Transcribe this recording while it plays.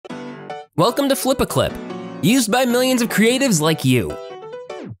Welcome to Flipaclip, used by millions of creatives like you.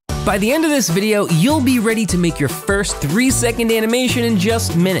 By the end of this video, you'll be ready to make your first 3-second animation in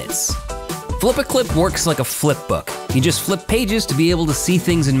just minutes. Flipaclip works like a flip book. You just flip pages to be able to see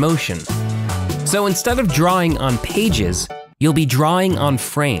things in motion. So instead of drawing on pages, you'll be drawing on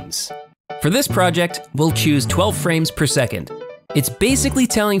frames. For this project, we'll choose 12 frames per second. It's basically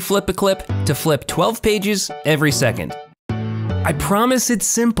telling Flipaclip to flip 12 pages every second. I promise it's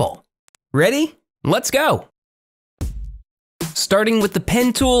simple. Ready? Let's go. Starting with the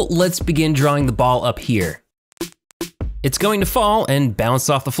pen tool, let's begin drawing the ball up here. It's going to fall and bounce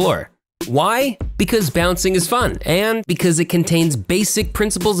off the floor. Why? Because bouncing is fun, and because it contains basic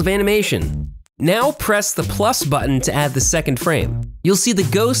principles of animation. Now press the plus button to add the second frame. You'll see the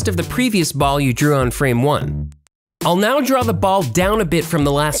ghost of the previous ball you drew on frame 1. I'll now draw the ball down a bit from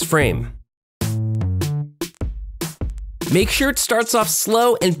the last frame. Make sure it starts off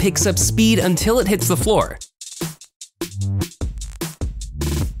slow and picks up speed until it hits the floor.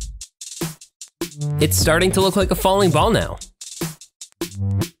 It's starting to look like a falling ball now.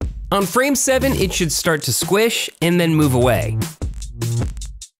 On frame 7, it should start to squish and then move away.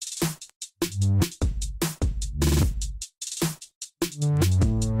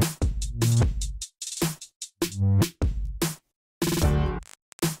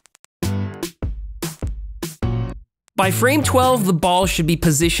 By frame 12, the ball should be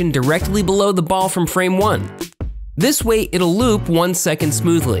positioned directly below the ball from frame 1. This way, it'll loop 1 second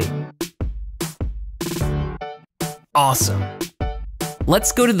smoothly. Awesome.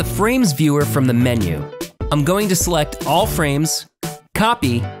 Let's go to the frames viewer from the menu. I'm going to select all frames,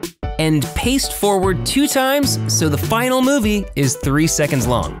 copy, and paste forward 2 times so the final movie is 3 seconds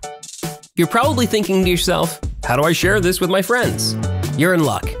long. You're probably thinking to yourself, how do I share this with my friends? You're in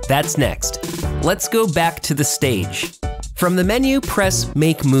luck, that's next. Let's go back to the stage. From the menu, press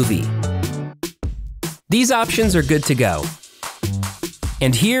Make Movie. These options are good to go.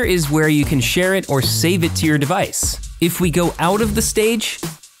 And here is where you can share it or save it to your device. If we go out of the stage,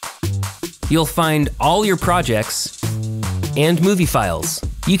 you'll find all your projects and movie files.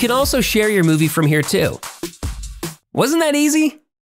 You can also share your movie from here too. Wasn't that easy?